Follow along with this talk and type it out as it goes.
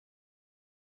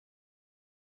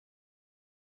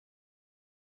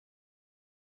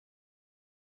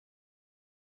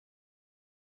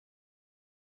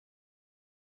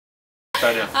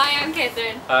Sonia. Hi, I'm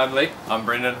Catherine. Hi, I'm Lee. I'm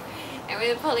Brendon. And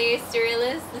we're the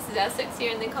Polyesterialists. This is our 6th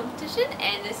year in the competition,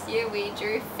 and this year we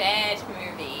drew Fat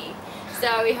Movie.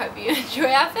 So we hope you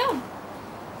enjoy our film.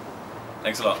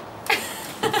 Thanks a lot.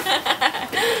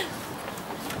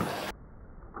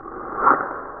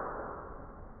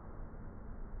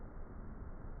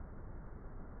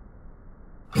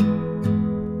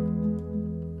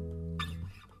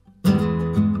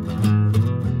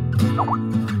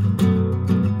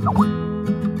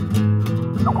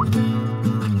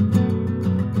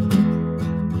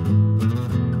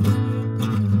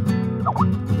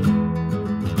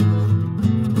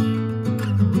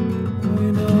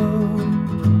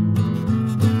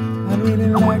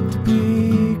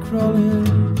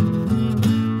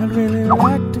 I'd really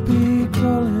like to be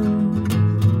crawling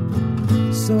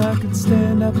so I could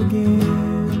stand up again.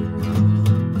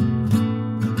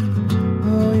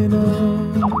 Oh, you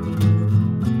know,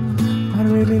 I'd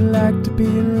really like to be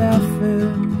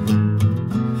laughing.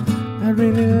 I'd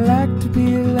really like to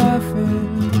be laughing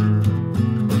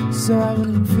so I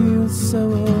wouldn't feel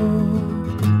so old.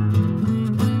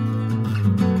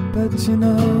 But you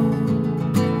know,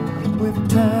 with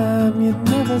time you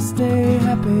never stay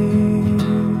happy.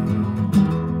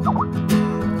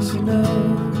 But you know,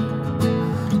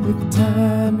 with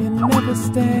time you never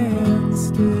stand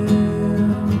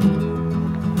still.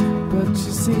 But you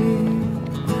see,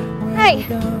 hey,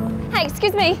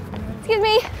 excuse me.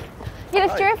 You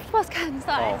left your postcard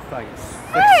inside. Oh, thanks.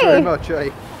 Thanks very much, eh?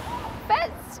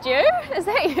 Fat Stew? Is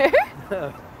that you?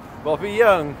 Bobbi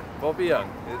Young. Bobbi Young.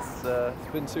 It's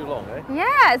been too long, eh?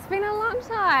 Yeah, it's been a long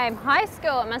time. High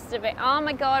school it must have been. Oh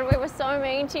my god, we were so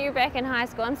mean to you back in high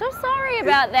school. I'm so sorry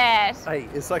about that. Hey,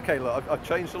 it's okay. Look, I've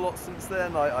changed a lot since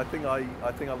then. I think I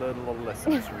learned a lot of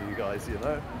lessons from you guys, you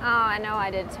know? Oh, I know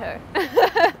I did too.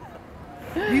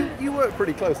 You work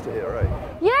pretty close to here, eh?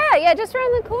 Yeah, just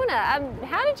around the corner.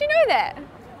 How did you know that?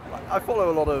 I follow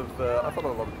a lot of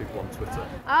people on Twitter.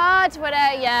 Oh,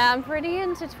 Twitter, yeah, I'm pretty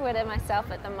into Twitter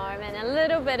myself at the moment. A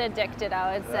little bit addicted,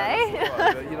 I would say. That's all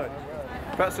right, but, you know,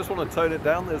 perhaps just want to tone it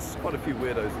down. There's quite a few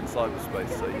weirdos in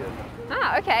cyberspace, so yeah.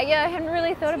 Oh, okay, yeah, I hadn't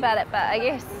really thought about it, but I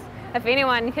guess if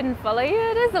anyone can follow you,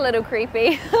 it is a little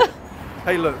creepy.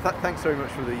 Hey, look, thanks very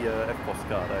much for the FPOS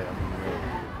card, eh?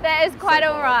 That is quite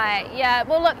all right. Yeah,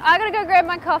 well look, I gotta go grab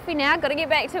my coffee now, gotta get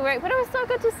back to work, but it was so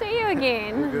good to see you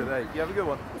again. Good, eh? You have a good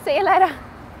one. See you later.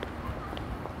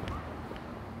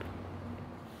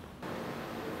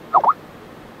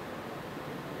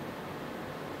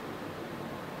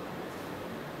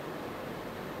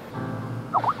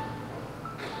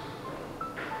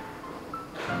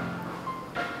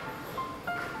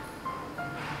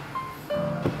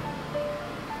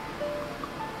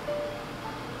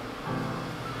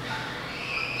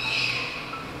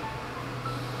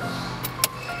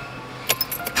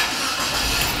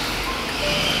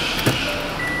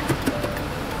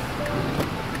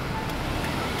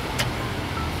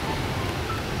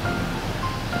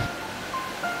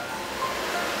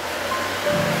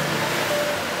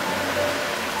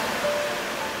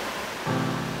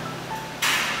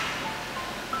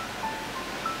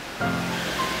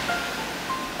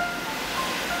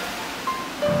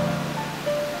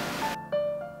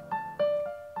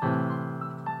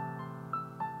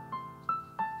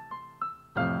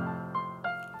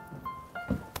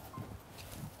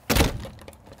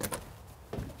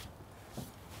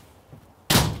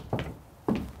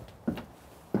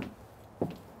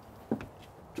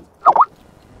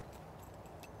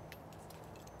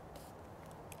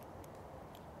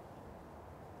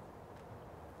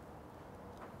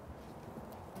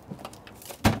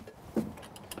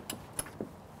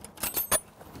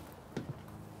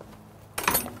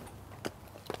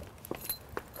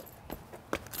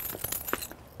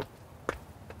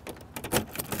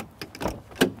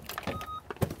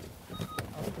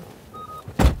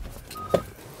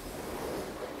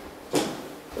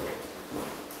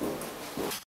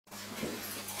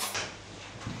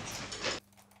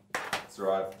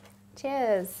 Right.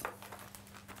 Cheers.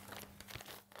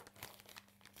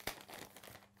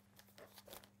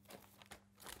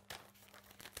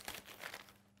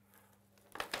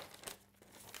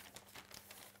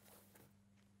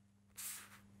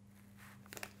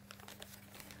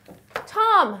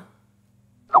 Tom,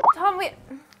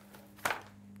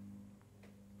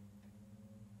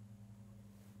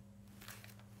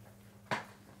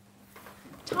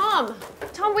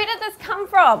 Tom, where did this come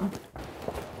from?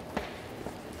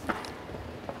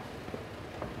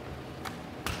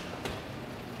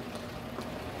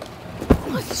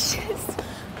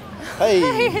 Hey,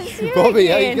 Bobbi,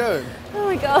 how you going? Oh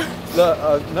my god. Look,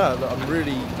 no, look, I'm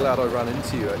really glad I ran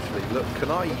into you actually. Look,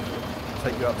 can I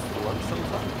take you out for lunch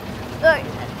sometime? Look,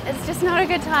 it's just not a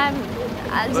good time.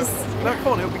 No,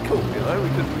 come on, it'll be cool, you know? We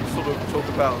could sort of talk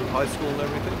about high school and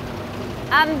everything.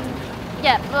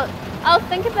 Yeah, look, I'll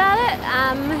think about it.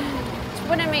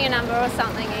 Put me a number or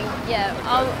something, and yeah,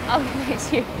 I'll get back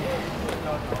to you.